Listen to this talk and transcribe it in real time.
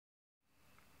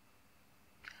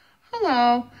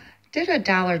Hello, did a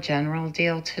Dollar General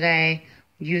deal today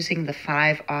using the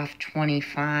 5 off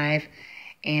 25,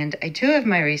 and I do have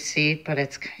my receipt, but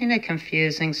it's kind of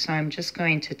confusing, so I'm just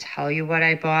going to tell you what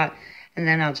I bought, and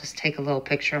then I'll just take a little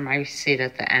picture of my receipt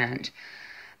at the end.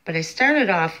 But I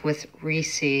started off with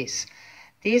Reese's.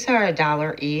 These are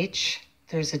 $1 each.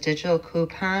 There's a digital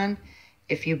coupon.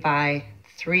 If you buy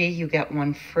 3, you get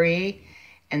 1 free.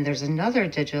 And there's another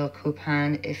digital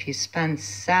coupon. If you spend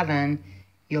 7,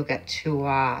 you'll get 2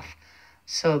 off.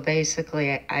 So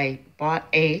basically, I bought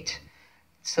 8,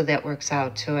 so that works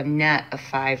out to a net of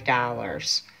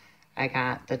 $5. I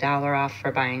got the $1 off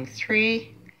for buying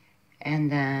 3, and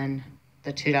then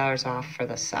the $2 off for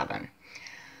the 7.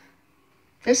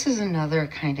 This is another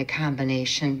kind of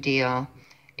combination deal.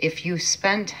 If you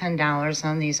spend $10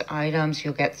 on these items,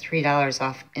 you'll get $3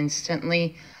 off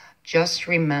instantly. Just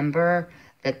remember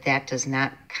that that does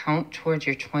not count towards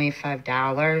your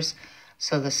 $25.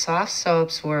 So the soft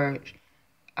soaps were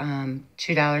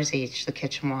 $2 each, the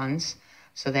kitchen ones.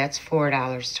 So that's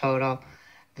 $4 total.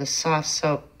 The soft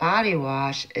soap body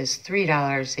wash is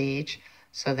 $3 each.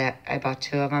 So that I bought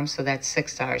 2 of them, so that's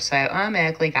 $6. So I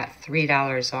automatically got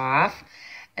 $3 off.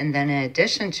 And then in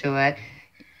addition to it,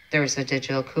 there's a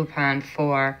digital coupon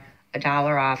for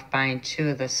 $1 off buying 2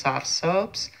 of the soft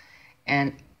soaps,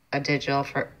 and a digital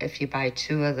for if you buy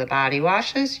 2 of the body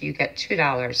washes, you get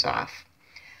 $2 off.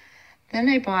 Then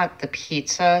I bought the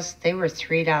pizzas. They were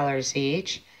 $3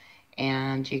 each,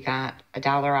 and you got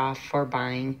 $1 off for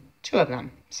buying 2 of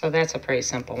them. So that's a pretty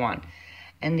simple one.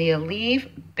 And the Aleve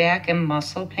back and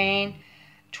muscle pain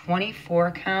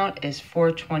 24 count is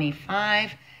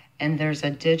 $4.25, and there's a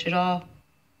digital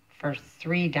for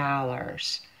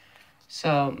 $3.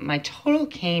 So my total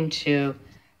came to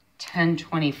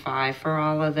 $10.25 for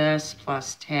all of this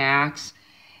plus tax.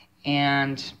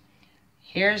 And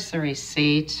here's the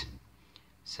receipt.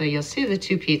 So you'll see the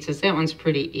 2 pizzas. That one's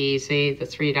pretty easy, the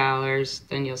 $3.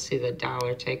 Then you'll see the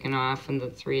 $1 taken off and the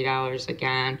 $3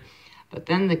 again. But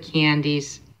then the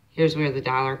candies, here's where the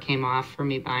 $1 came off for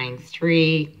me buying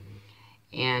 3.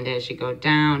 And as you go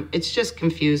down, it's just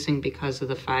confusing because of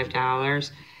the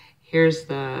 $5. Here's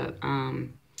the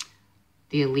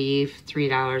Aleve,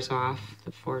 $3 off,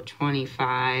 the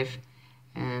 $4.25,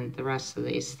 and the rest of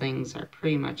these things are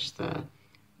pretty much the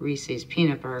Reese's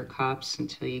peanut butter cups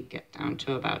until you get down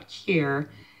to about here.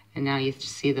 And now you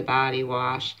see the body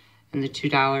wash and the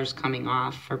 $2 coming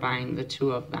off for buying the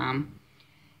 2 of them.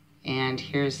 And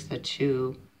here's the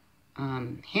 2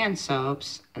 hand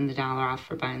soaps and the $1 off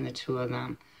for buying the 2 of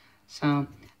them. So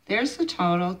there's the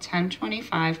total,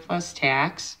 $10.25 plus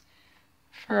tax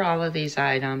for all of these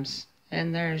items.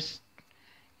 And there's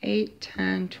 8,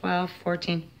 10, 12,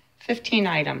 14, 15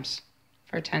 items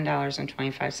for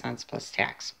 $10.25 plus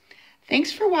tax.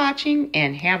 Thanks for watching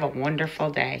and have a wonderful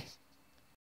day.